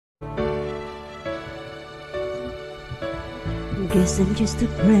Guess I'm just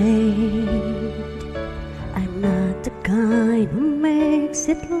afraid I'm not the kind who makes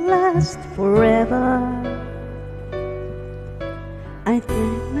it last forever. I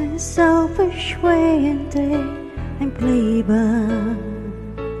think my selfish way and I'm clever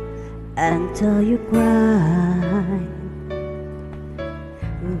until you cry.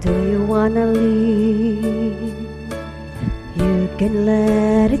 Do you wanna leave? You can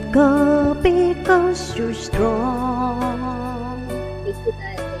let it go because you're strong.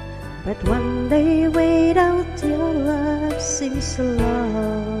 But one day wait out your love seems so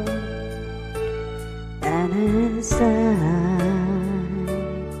long and inside.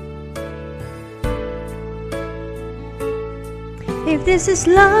 If this is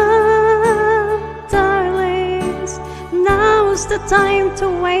love, darlings, now's the time to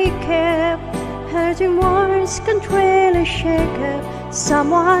wake up. Hurting words can't really shake up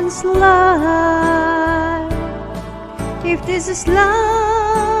someone's life. If this is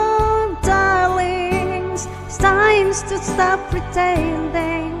love, darlings, it's time to stop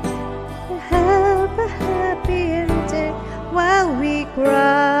pretending. Have a happy ending while we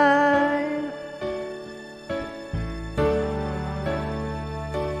cry.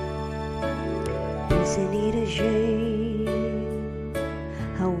 Isn't it a shame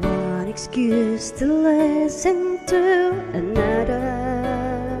how one excuse to listen to another?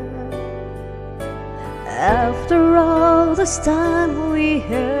 After all this time we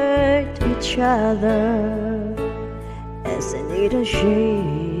hurt each other. Isn't it a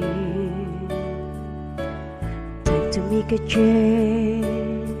shame? Time to make a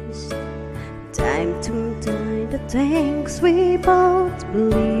change. Time to die the things we both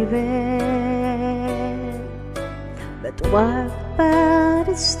believe in. But what about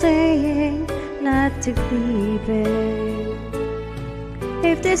it staying, not to leaving?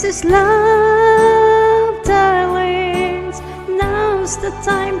 If this is love, darlings, now's the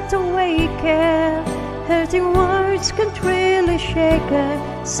time to wake up. Hurting words can't really shake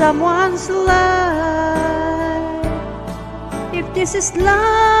up someone's life. If this is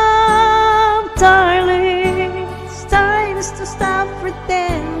love, darlings, time's to stop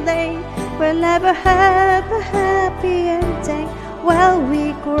pretending. We'll never have a happy ending while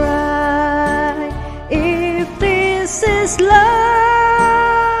we cry. If this is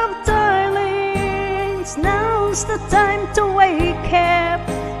love, darlings, now's the time to wake up.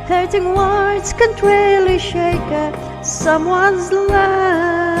 Hurting words can't really shake up someone's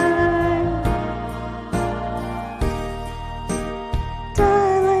life.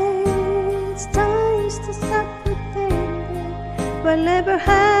 Darlings, time's to stop pretending. We'll never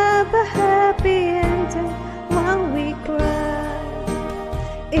have a happy ending while we cry.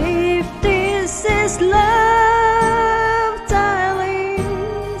 If this is love,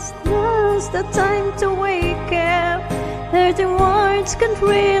 darlings, now's the time to wake up. Hurting words can't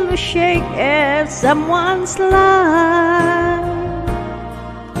really shake up someone's life.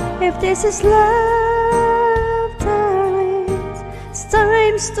 If this is love, darlings, it's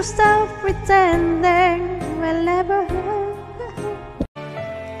time to stop pretending. We'll never have.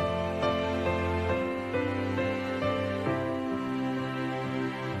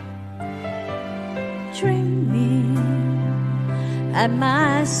 Dreaming, I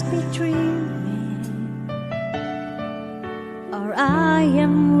must be dreaming, or I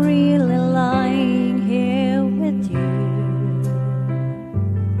am really lying here with you.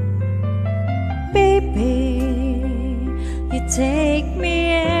 Baby, you take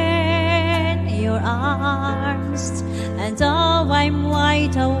me in your arms, and though I'm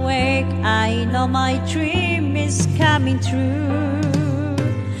wide awake, I know my dream is coming true.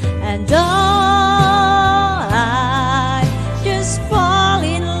 And I just fall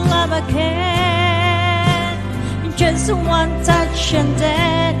in love again. Just one touch and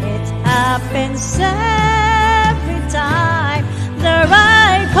then it happens every time that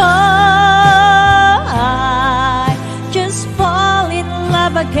I call. I just fall in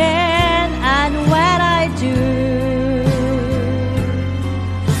love again, and when I do,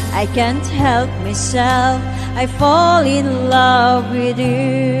 I can't help myself, I fall in love with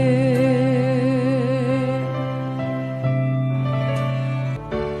you.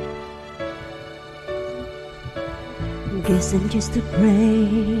 Guess I'm just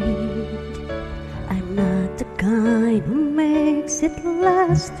afraid I'm not the kind who makes it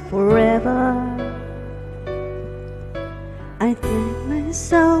last forever. I think my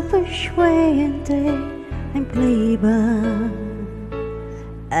selfish way and I'm clever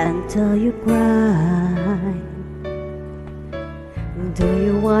until you cry. Do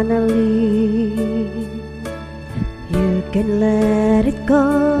you wanna leave? You can let it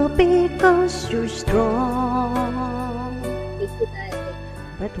go because you're strong. It's good, I think.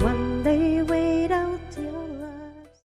 But one day wait out your life.